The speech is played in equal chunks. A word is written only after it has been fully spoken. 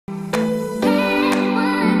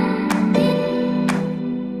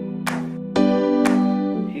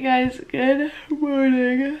guys, good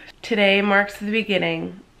morning. Today marks the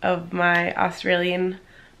beginning of my Australian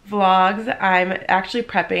vlogs. I'm actually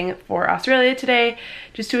prepping for Australia today,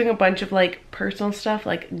 just doing a bunch of like personal stuff,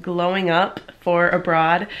 like glowing up for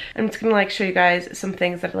abroad. I'm just gonna like show you guys some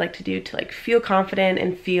things that I like to do to like feel confident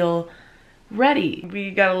and feel ready.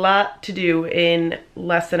 We got a lot to do in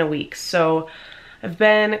less than a week, so I've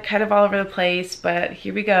been kind of all over the place, but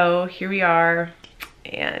here we go, here we are.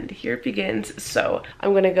 And here it begins. So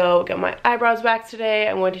I'm gonna go get my eyebrows waxed today.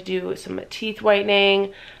 I'm going to do some teeth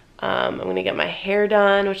whitening. I'm gonna get my hair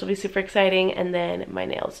done, which will be super exciting, and then my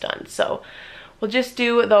nails done. So we'll just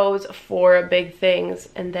do those 4 big things,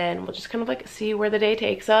 and then we'll just kind of like see where the day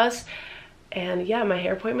takes us. And yeah, my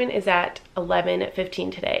hair appointment is at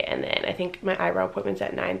 11:15 today, and then I think my eyebrow appointment's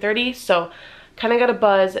at 9:30. So kind of got a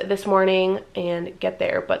buzz this morning and get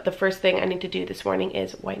there. But the first thing I need to do this morning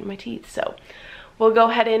is whiten my teeth. So we'll go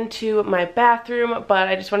head into my bathroom, but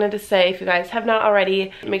I just wanted to say, if you guys have not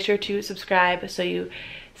already, make sure to subscribe so you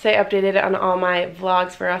stay updated on all my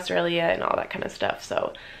vlogs for Australia and all that kind of stuff.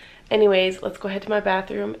 So anyways, let's go ahead to my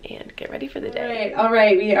bathroom and get ready for the day. All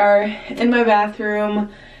right, we are in my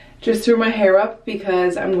bathroom. Just threw my hair up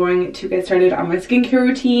because I'm going to get started on my skincare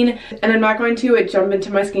routine. And I'm not going to jump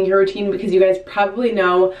into my skincare routine because you guys probably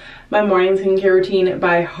know my morning skincare routine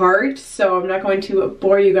by heart. So I'm not going to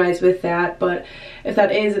bore you guys with that. But if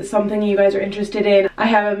that is something you guys are interested in, I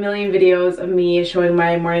have a million videos of me showing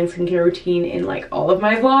my morning skincare routine in like all of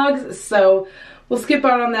my vlogs. So we'll skip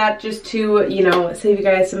out on that just to, you know, save you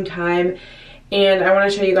guys some time. And I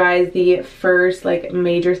want to show you guys the first like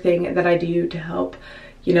major thing that I do to help,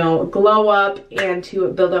 you know, glow up and to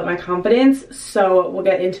build up my confidence. So we'll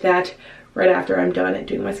get into that right after I'm done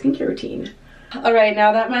doing my skincare routine. All right,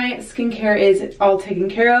 now that my skincare is all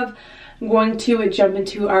taken care of, I'm going to jump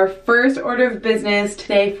into our first order of business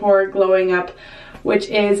today for glowing up, which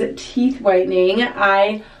is teeth whitening.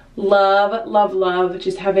 I love, love, love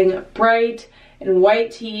just having bright and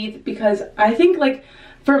white teeth, because I think, like,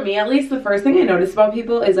 for me at least, the first thing I notice about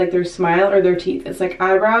people is like their smile or their teeth. It's like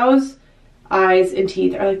eyebrows, eyes, and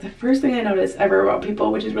teeth are like the first thing I notice ever about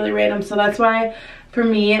people, which is really random. So that's why for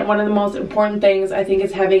me, one of the most important things I think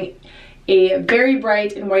is having a very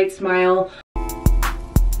bright and white smile.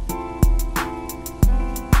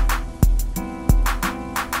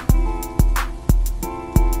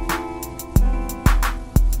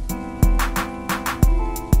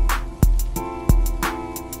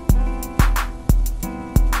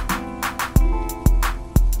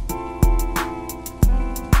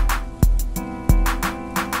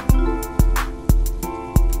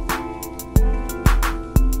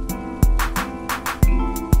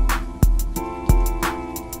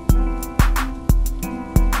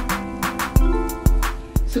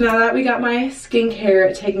 So now that we got my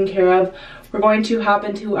skincare taken care of, we're going to hop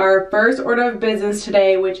into our first order of business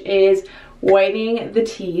today, which is whitening the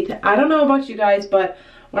teeth. I don't know about you guys, but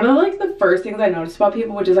one of like the first things I notice about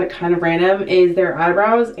people, which is like kind of random, is their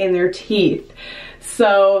eyebrows and their teeth.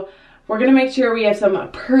 So we're gonna make sure we have some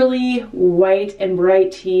pearly, white, and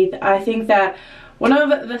bright teeth. I think that one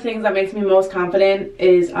of the things that makes me most confident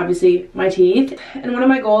is obviously my teeth. And one of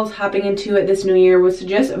my goals hopping into it this new year was to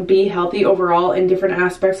just be healthy overall in different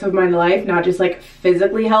aspects of my life, not just like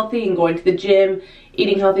physically healthy and going to the gym,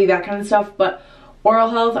 eating healthy, that kind of stuff, but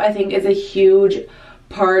oral health I think is a huge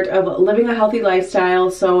part of living a healthy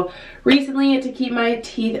lifestyle. So recently, to keep my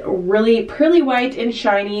teeth really pearly white and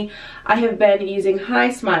shiny, I have been using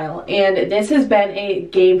HiSmile, and this has been a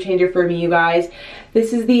game changer for me, you guys.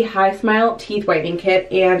 This is the HiSmile teeth whitening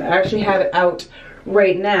kit, and I actually have it out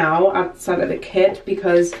right now outside of the kit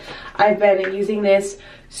because I've been using this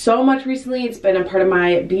so much recently. It's been a part of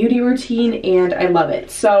my beauty routine and I love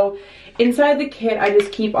it. So inside the kit, I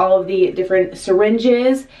just keep all of the different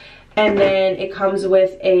syringes, and then it comes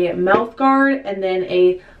with a mouth guard and then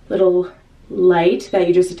a little light that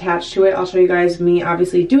you just attach to it. I'll show you guys me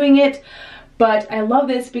obviously doing it, but I love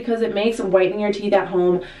this because it makes whitening your teeth at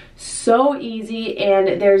home so easy,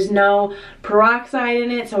 and there's no peroxide in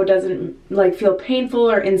it, so it doesn't like feel painful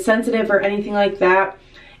or insensitive or anything like that.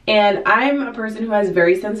 And I'm a person who has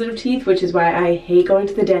very sensitive teeth, which is why I hate going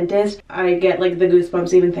to the dentist. I get like the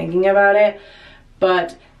goosebumps even thinking about it.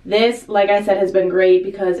 But this, like I said, has been great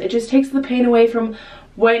because it just takes the pain away from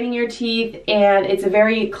whitening your teeth, and it's a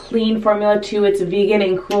very clean formula too. It's vegan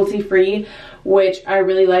and cruelty free, which I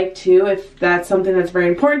really like too. If that's something that's very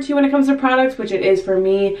important to you when it comes to products, which it is for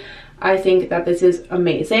me, I think that this is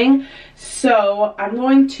amazing. So I'm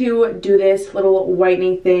going to do this little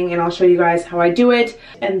whitening thing, and I'll show you guys how I do it.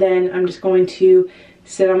 And then I'm just going to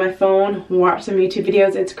sit on my phone, watch some YouTube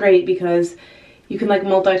videos. It's great because you can like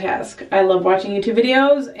multitask. I love watching YouTube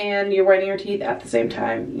videos and you're whitening your teeth at the same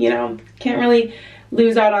time, you know, can't really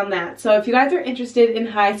lose out on that. So if you guys are interested in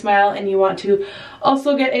HiSmile and you want to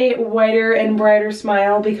also get a whiter and brighter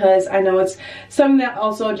smile, because I know it's something that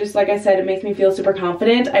also, just like I said, it makes me feel super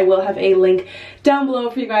confident, I will have a link down below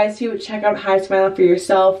for you guys to check out HiSmile for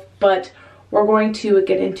yourself. But we're going to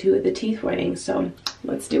get into the teeth whitening, so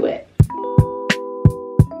let's do it.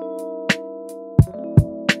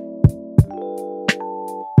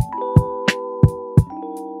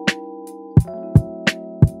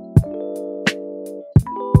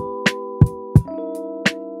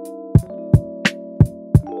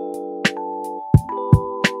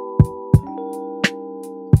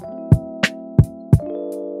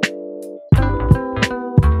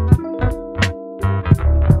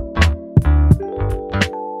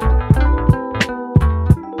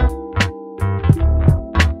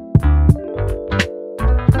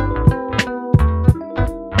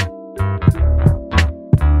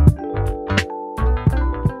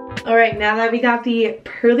 Alright, now that we got the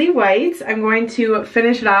pearly whites, I'm going to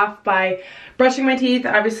finish it off by brushing my teeth.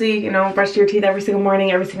 Obviously, you know, brush your teeth every single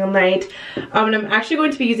morning, every single night. And I'm actually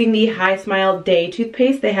going to be using the HiSmile Day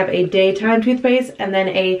toothpaste. They have a daytime toothpaste and then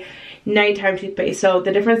a nighttime toothpaste. So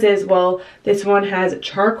the difference is, well, this one has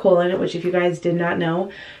charcoal in it, which if you guys did not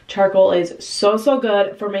know, charcoal is so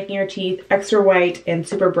good for making your teeth extra white and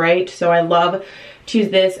super bright. So I love to use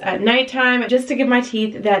this at nighttime just to give my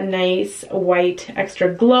teeth that nice white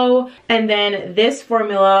extra glow. And then this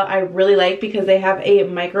formula I really like because they have a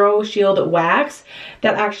micro shield wax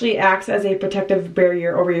that actually acts as a protective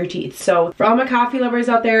barrier over your teeth. So for all my coffee lovers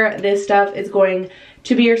out there, this stuff is going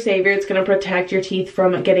to be your savior. It's going to protect your teeth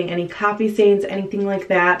from getting any coffee stains, anything like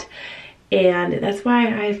that. And that's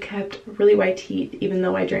why I've kept really white teeth even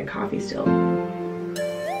though I drink coffee still.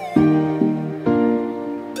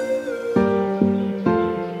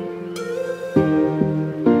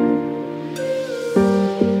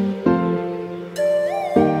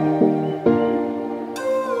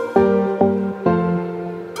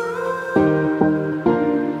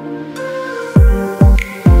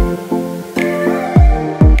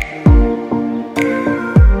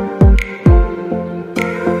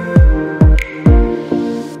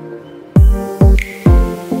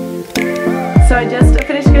 So I just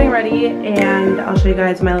finished getting ready and I'll show you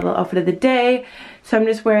guys my little outfit of the day. So I'm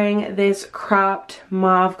just wearing this cropped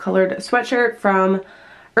mauve colored sweatshirt from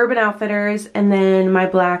Urban Outfitters and then my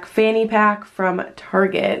black fanny pack from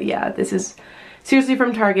Target. Yeah, this is seriously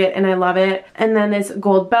from Target and I love it. And then this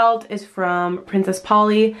gold belt is from Princess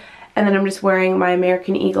Polly. And then I'm just wearing my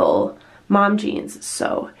American Eagle mom jeans.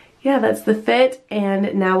 So yeah, that's the fit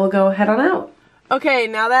and now we'll go head on out. Okay,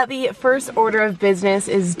 now that the first order of business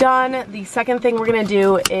is done, the second thing we're gonna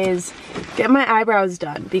do is get my eyebrows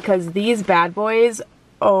done because these bad boys,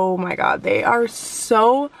 oh my god, they are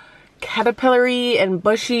so caterpillary and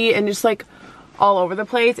bushy and just like all over the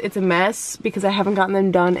place. It's a mess because I haven't gotten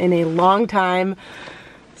them done in a long time.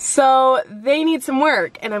 So they need some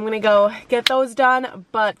work and I'm gonna go get those done.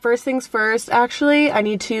 But first things first, actually, I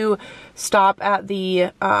need to stop at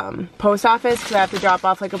the post office because I have to drop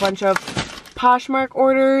off like a bunch of Poshmark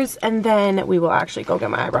orders and then we will actually go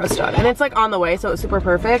get my eyebrows done. And it's like on the way, so it's super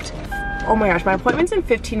perfect. Oh my gosh, my appointment's in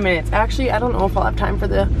 15 minutes. Actually, I don't know if I'll have time for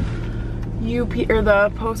the UP or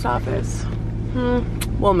the post office.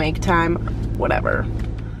 We'll make time, whatever.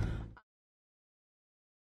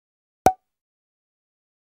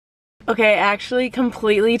 Okay, actually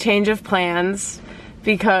completely change of plans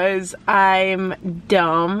because I'm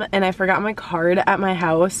dumb and I forgot my card at my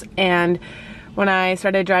house. And when I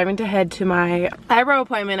started driving to head to my eyebrow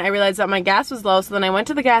appointment, I realized that my gas was low. So then I went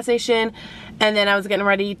to the gas station and then I was getting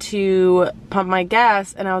ready to pump my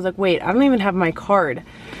gas and I was like, wait, I don't even have my card.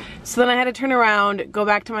 So then I had to turn around, go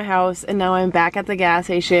back to my house, and now I'm back at the gas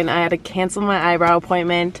station. I had to cancel my eyebrow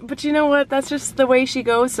appointment. But you know what? That's just the way she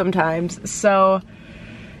goes sometimes. So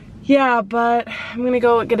yeah, but I'm gonna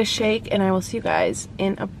go get a shake and I will see you guys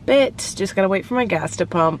in a bit. Just gotta wait for my gas to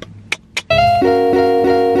pump.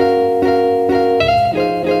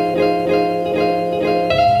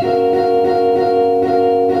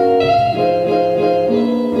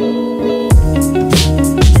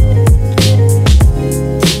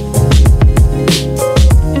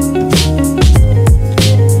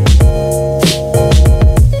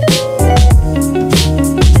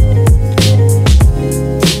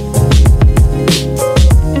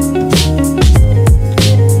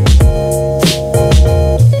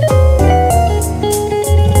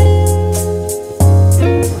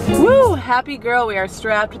 Happy girl, we are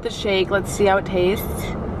strapped with the shake. Let's see how it tastes.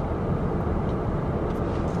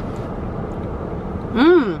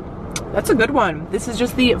 That's a good one. This is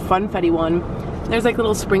just the Funfetti one. There's like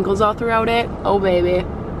little sprinkles all throughout it. Oh baby.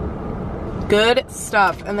 Good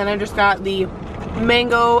stuff. And then I just got the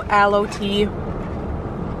mango aloe tea.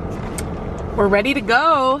 We're ready to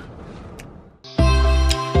go.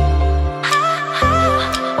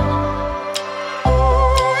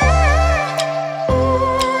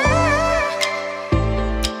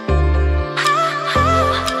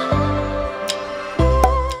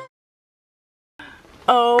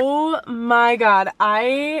 Oh my god,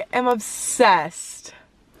 I am obsessed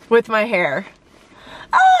with my hair.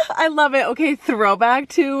 I love it. Okay, throwback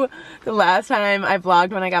to the last time I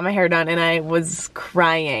vlogged when I got my hair done and I was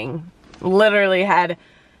crying. Literally had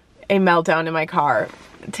a meltdown in my car.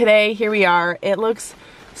 Today, here we are. It looks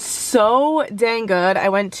so dang good. I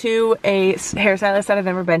went to a hairstylist that I've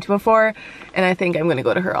never been to before, and I think I'm gonna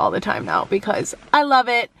go to her all the time now because I love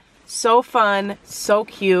it. So fun, so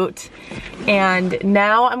cute. And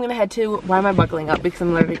now I'm gonna head to, why am I buckling up? Because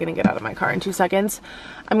I'm literally gonna get out of my car in 2 seconds.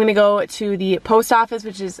 I'm gonna go to the post office,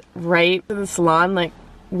 which is right to the salon. Like,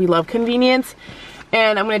 we love convenience.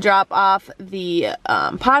 And I'm gonna drop off the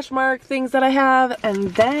Poshmark things that I have.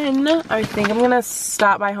 And then I think I'm gonna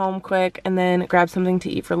stop by home quick and then grab something to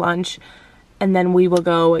eat for lunch. And then we will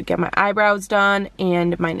go get my eyebrows done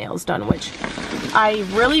and my nails done, which I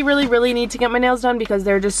really need to get my nails done because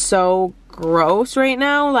they're just so gross right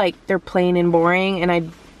now. Like, they're plain and boring, and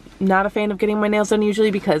I'm not a fan of getting my nails done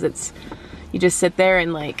usually because it's, you just sit there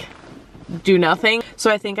and like do nothing.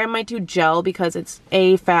 So I think I might do gel because it's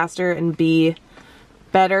A, faster, and B,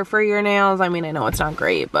 better for your nails. I mean, I know it's not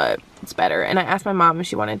great, but it's better. And I asked my mom if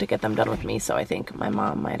she wanted to get them done with me, so I think my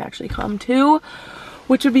mom might actually come too,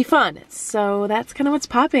 which would be fun. So that's kind of what's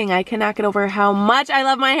popping. I cannot get over how much I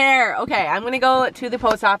love my hair. Okay, I'm gonna go to the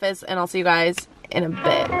post office and I'll see you guys in a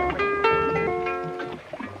bit.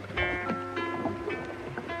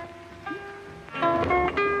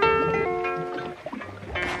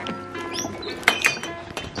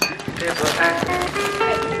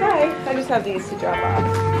 Hi, I just have these to drop off.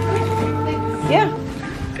 Yeah.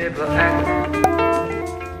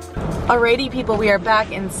 Alrighty people, we are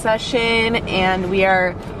back in session and we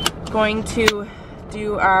are going to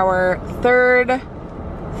do our third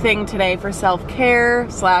thing today for self-care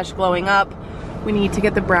 / glowing up. We need to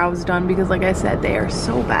get the brows done because, like I said, they are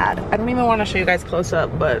so bad. I don't even want to show you guys close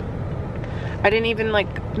up, but I didn't even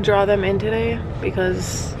like draw them in today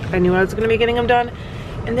because I knew I was going to be getting them done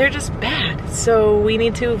and they're just bad. So we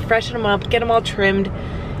need to freshen them up, get them all trimmed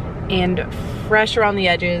and fresh around the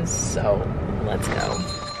edges. So let's go.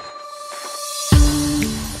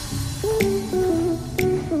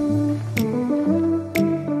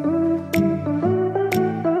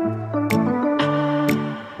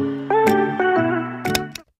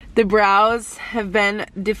 The brows have been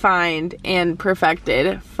defined and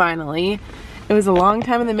perfected, finally. It was a long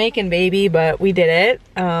time in the making, baby, but we did it.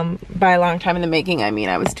 By a long time in the making, I mean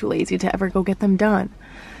I was too lazy to ever go get them done.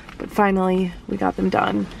 But finally, we got them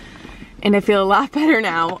done. And I feel a lot better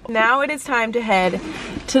now. Now it is time to head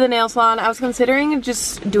to the nail salon. I was considering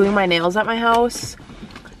just doing my nails at my house,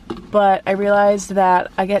 but I realized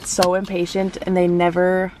that I get so impatient and they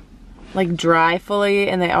never like dry fully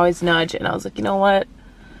and they always nudge, and I was like, you know what?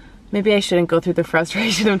 Maybe I shouldn't go through the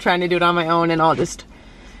frustration of trying to do it on my own, and I'll just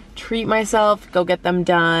treat myself, go get them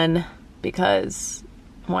done, because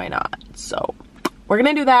why not? So we're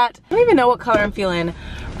gonna do that. I don't even know what color I'm feeling.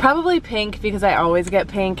 Probably pink because I always get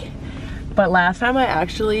pink. But last time I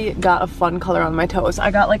actually got a fun color on my toes.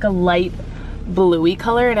 I got like a light bluey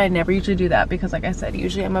color, and I never usually do that because, like I said,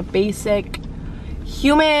 usually I'm a basic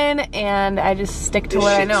human and I just stick to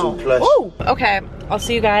what I know. Ooh, okay. I'll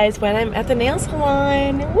see you guys when I'm at the nail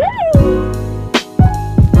salon. Woo!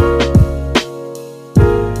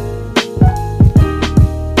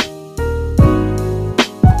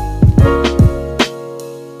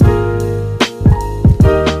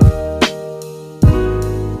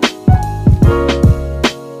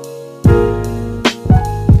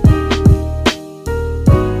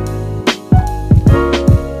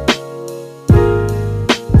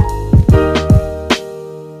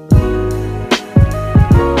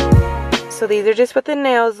 So these are just what the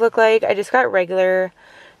nails look like. I just got regular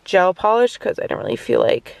gel polish because I don't really feel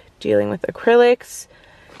like dealing with acrylics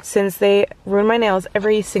since they ruin my nails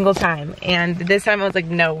every single time. And this time I was like,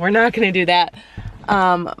 no, we're not gonna do that.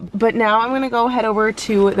 But now I'm gonna go head over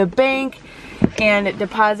to the bank and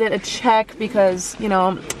deposit a check because, you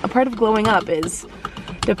know, a part of glowing up is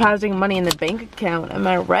depositing money in the bank account. Am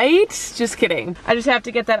I right? Just kidding. I just have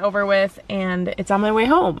to get that over with and it's on my way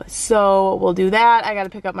home. So we'll do that. I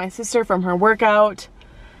gotta pick up my sister from her workout.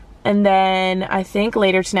 And then I think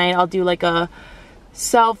later tonight I'll do like a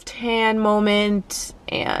self-tan moment,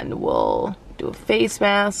 and we'll do a face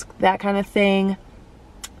mask, that kind of thing.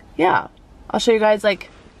 Yeah, I'll show you guys like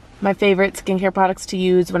my favorite skincare products to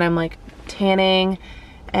use when I'm like tanning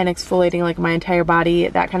and exfoliating like my entire body,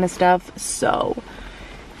 that kind of stuff. So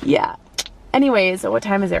yeah, anyways, what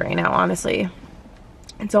time is it right now? Honestly,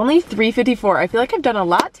 it's only 3:54. I feel like I've done a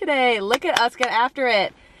lot today. Look at us get after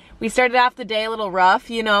it. We started off the day a little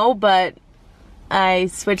rough, you know, but I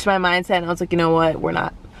switched my mindset and I was like, you know what, we're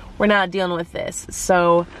not dealing with this.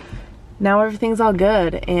 So now everything's all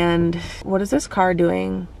good. And what is this car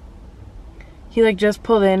doing? He like just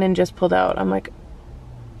pulled in and just pulled out. I'm like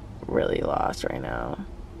really lost right now.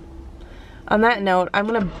 On that note, I'm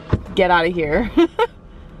gonna get out of here.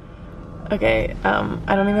 Okay,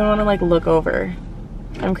 I don't even want to like look over.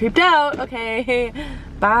 I'm creeped out. Okay,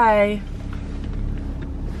 bye.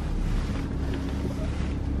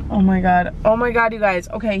 Oh my god, you guys.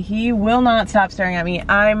 Okay, he will not stop staring at me.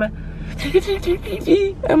 I'm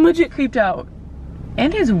legit creeped out.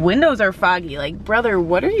 And his windows are foggy. Like, brother,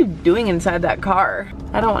 what are you doing inside that car?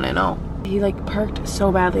 I don't want to know. He like parked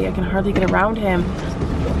so badly, I can hardly get around him.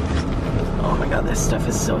 Oh my god, this stuff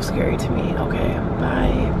is so scary to me. Okay,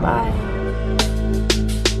 bye.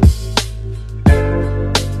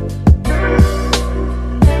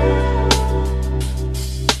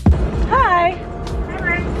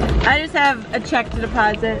 I just have a check to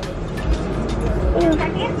deposit.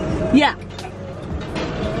 Yeah.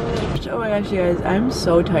 Oh my gosh, you guys, I'm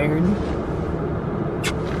so tired.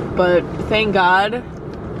 But thank God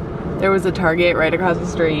there was a Target right across the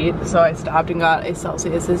street, so I stopped and got a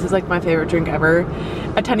Celsius. This is like my favorite drink ever.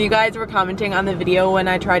 A ton of you guys were commenting on the video when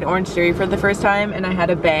I tried Orange Theory for the first time and I had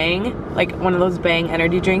a Bang, like one of those Bang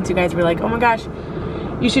energy drinks. You guys were like, oh my gosh,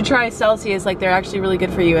 you should try Celsius, like they're actually really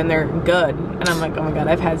good for you and they're good. And I'm like, oh my god,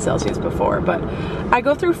 I've had Celsius before. But I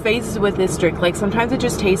go through phases with this drink. Like sometimes it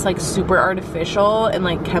just tastes like super artificial and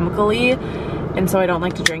like chemically, and so I don't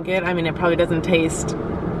like to drink it. I mean, it probably doesn't taste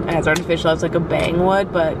as artificial as like a Bang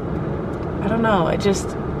would, but I don't know, it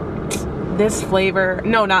just, this flavor,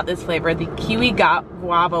 no, not this flavor, the kiwi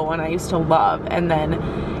guava one I used to love, and then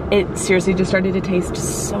it seriously just started to taste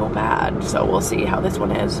so bad. So we'll see how this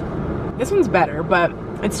one is. This one's better, but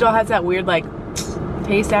it still has that weird like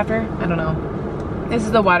taste after. I don't know. This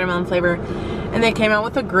is the watermelon flavor, and they came out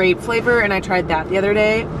with a grape flavor, and I tried that the other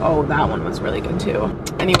day. Oh, that one was really good too.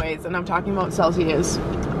 Anyways, and I'm talking about Celsius.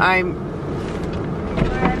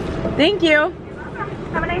 Thank you.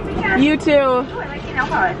 Have a nice weekend. You too. Oh, I like your nail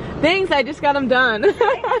polish. Thanks, I just got them done.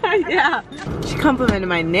 Yeah. She complimented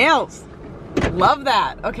my nails. Love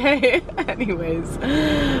that. Okay. Anyways,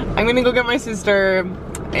 I'm gonna go get my sister,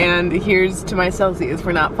 and here's to my Celsius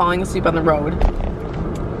for not falling asleep on the road.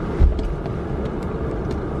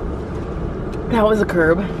 That was a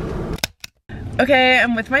curb. Okay,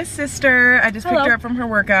 I'm with my sister. I just picked her up from her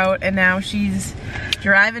workout, and now she's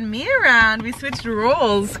driving me around. We switched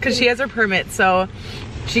roles because she has her permit, so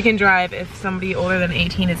she can drive if somebody older than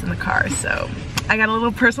 18 is in the car. So I got a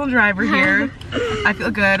little personal driver here. I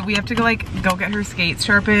feel good. We have to go get her skates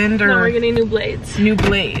sharpened, or no, we're getting new blades. New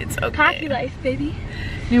blades. Okay. Hockey life, baby.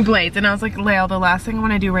 New blades. And I was like, Lael, the last thing I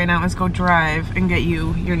want to do right now is go drive and get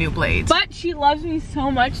you your new blades. But she loves me so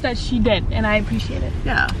much that she did, and I appreciate it.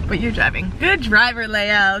 Yeah, but you're driving. Good driver,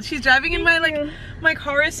 Lael. She's driving in my my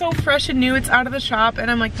car is so fresh and new. It's out of the shop, and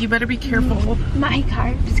I'm like, you better be careful. My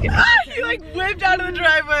car. Just kidding. You like whipped out of the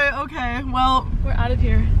driveway. Okay, well, we're out of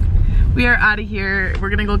here. We are out of here. We're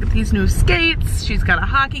gonna go get these new skates. She's got a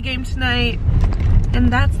hockey game tonight.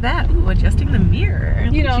 And that's that. Ooh, adjusting the mirror.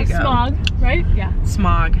 You know, smog, right? Yeah.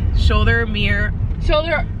 Smog. Shoulder, mirror.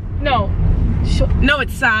 Shoulder, no. No,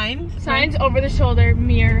 it's sign. Signs over the shoulder,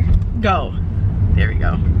 mirror. Go. There we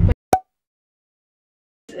go.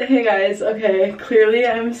 Hey guys, okay, clearly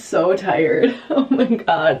I'm so tired. Oh my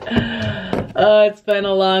god. It's been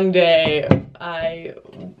a long day.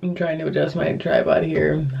 I'm trying to adjust my tripod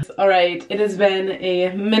here. Alright, it has been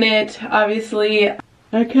a minute, obviously.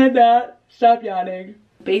 I cannot stop yawning.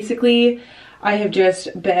 Basically, I have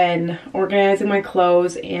just been organizing my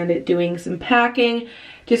clothes and doing some packing,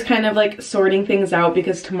 just kind of like sorting things out,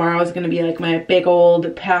 because tomorrow is going to be like my big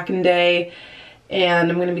old packing day, and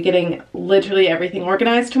I'm going to be getting literally everything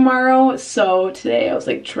organized tomorrow. So today I was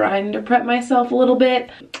like trying to prep myself a little bit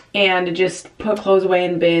and just put clothes away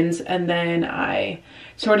in bins, and then I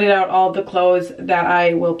sorted out all the clothes that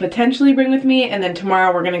I will potentially bring with me, and then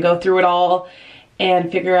tomorrow we're going to go through it all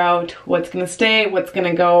and figure out what's gonna stay, what's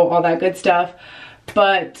gonna go, all that good stuff.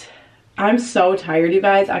 But I'm so tired, you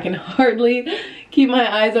guys. I can hardly keep my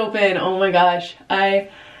eyes open. Oh my gosh,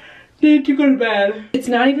 I need to go to bed. It's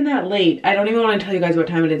not even that late. I don't even want to tell you guys what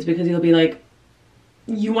time it is, because you'll be like,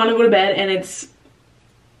 you want to go to bed and it's,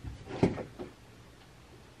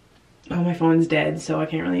 oh, my phone's dead, so I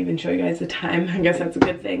can't really even show you guys the time. I guess that's a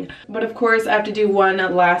good thing. But of course, I have to do one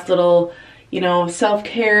last little, you know,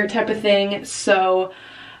 self-care type of thing. So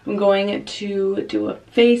I'm going to do a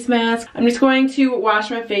face mask. I'm just going to wash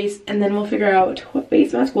my face and then we'll figure out what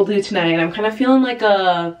face mask we'll do tonight. I'm kind of feeling like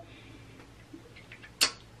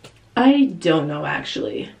I don't know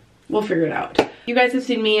actually. We'll figure it out. You guys have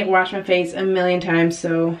seen me wash my face a million times,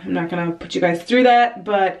 so I'm not gonna put you guys through that,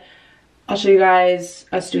 but I'll show you guys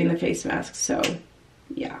us doing the face mask, so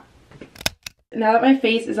yeah. Now that my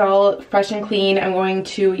face is all fresh and clean, I'm going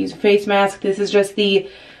to use a face mask. This is just the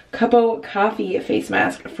Cup of Coffee face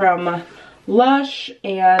mask from Lush,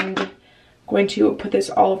 and I'm going to put this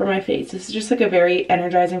all over my face. This is just like a very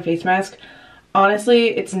energizing face mask. Honestly,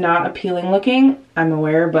 it's not appealing looking, I'm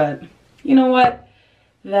aware, but you know what?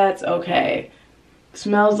 That's okay. It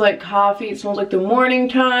smells like coffee, it smells like the morning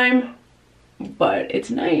time, but it's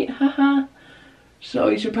night, haha. So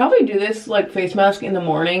you should probably do this like face mask in the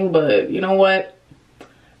morning, but you know what?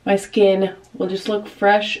 My skin will just look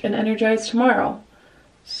fresh and energized tomorrow.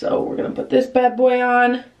 So we're gonna put this bad boy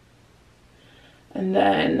on and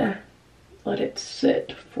then let it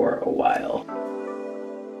sit for a while.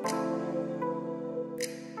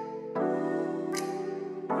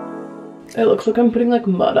 It looks like I'm putting like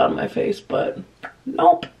mud on my face, but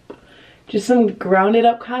nope. Just some grounded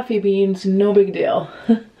up coffee beans, no big deal.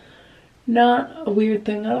 Not a weird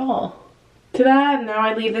thing at all. Ta-da! Now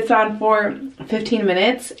I leave this on for 15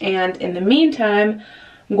 minutes, and in the meantime,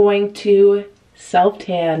 I'm going to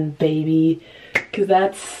self-tan, baby. Because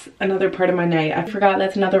that's another part of my night. I forgot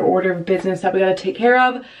that's another order of business that we gotta take care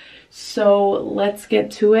of. So let's get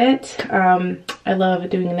to it. I love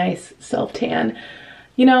doing a nice self-tan.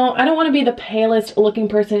 You know, I don't want to be the palest looking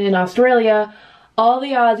person in Australia. All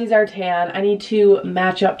the Aussies are tan. I need to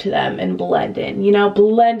match up to them and blend in, you know,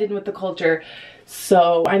 blend in with the culture.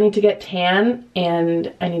 So I need to get tan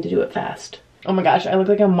and I need to do it fast. Oh my gosh, I look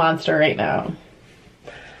like a monster right now.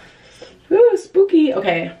 Ooh, spooky.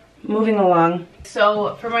 Okay, moving along.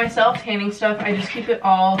 So for my self-tanning stuff, I just keep it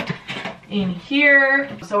all in here.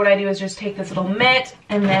 So what I do is just take this little mitt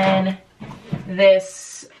and then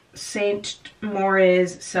this St.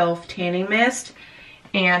 Moriz self-tanning mist,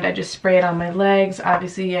 and I just spray it on my legs.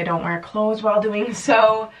 Obviously I don't wear clothes while doing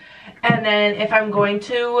so. And then if I'm going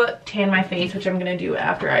to tan my face, which I'm gonna do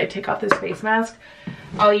after I take off this face mask,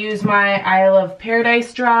 I'll use my Isle of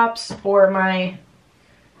Paradise drops or my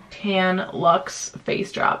Tan Luxe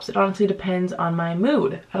face drops. It honestly depends on my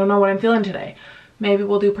mood. I don't know what I'm feeling today. Maybe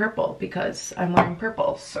we'll do purple because I'm wearing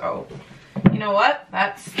purple. So you know what?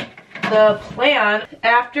 That's the plan.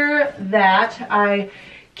 After that, I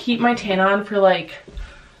keep my tan on for like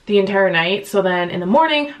the entire night. So then in the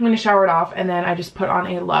morning, I'm going to shower it off and then I just put on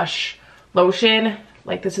a Lush lotion.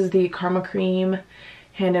 Like this is the Karma Cream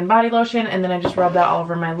hand and body lotion, and then I just rub that all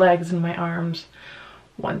over my legs and my arms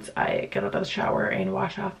once I get out of the shower and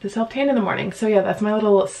wash off the self-tan in the morning. So yeah, that's my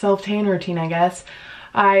little self-tan routine, I guess.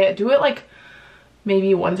 I do it like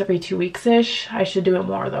maybe once every 2 weeks-ish. I should do it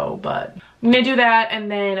more though, but I'm gonna do that,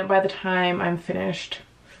 and then by the time I'm finished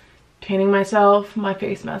tanning myself, my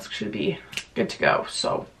face mask should be good to go.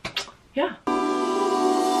 So yeah.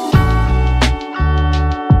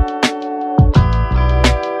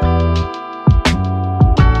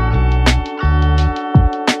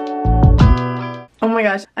 Oh my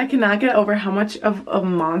gosh, I cannot get over how much of a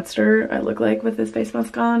monster I look like with this face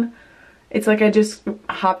mask on. It's like I just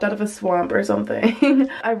hopped out of a swamp or something.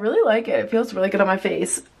 I really like it. It feels really good on my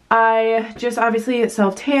face. I just obviously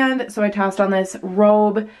self-tanned, so I tossed on this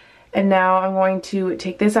robe, and now I'm going to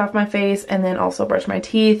take this off my face and then also brush my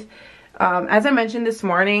teeth. As I mentioned this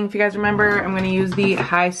morning, if you guys remember, I'm going to use the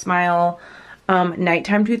HiSmile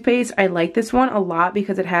nighttime toothpaste. I like this one a lot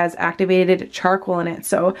because it has activated charcoal in it.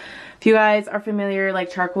 So if you guys are familiar, like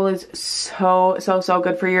charcoal is so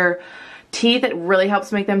good for your teeth. It really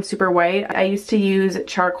helps make them super white. I used to use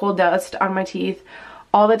charcoal dust on my teeth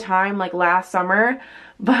all the time, like last summer,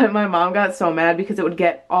 but my mom got so mad because it would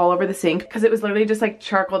get all over the sink because it was literally just like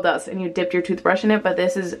charcoal dust and you dipped your toothbrush in it. But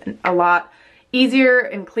this is a lot easier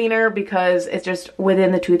and cleaner because it's just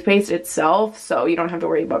within the toothpaste itself, so you don't have to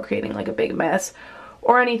worry about creating like a big mess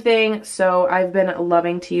or anything. So I've been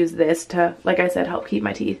loving to use this to, like I said, help keep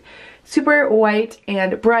my teeth super white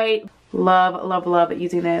and bright. Love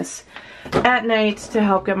using this at night to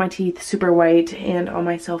help get my teeth super white and all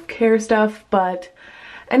my self-care stuff. But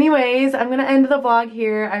anyways, I'm gonna end the vlog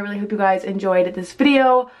here. I really hope you guys enjoyed this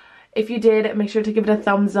video. If you did, make sure to give it a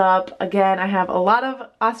thumbs up. Again, I have a lot of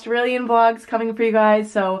Australian vlogs coming for you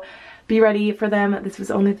guys, so be ready for them. This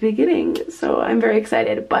was only the beginning, so I'm very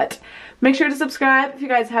excited. But make sure to subscribe if you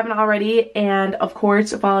guys haven't already, and of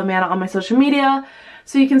course follow Amanda on my social media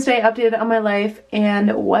so you can stay updated on my life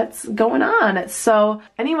and what's going on. So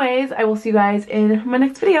anyways, I will see you guys in my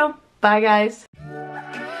next video. Bye guys.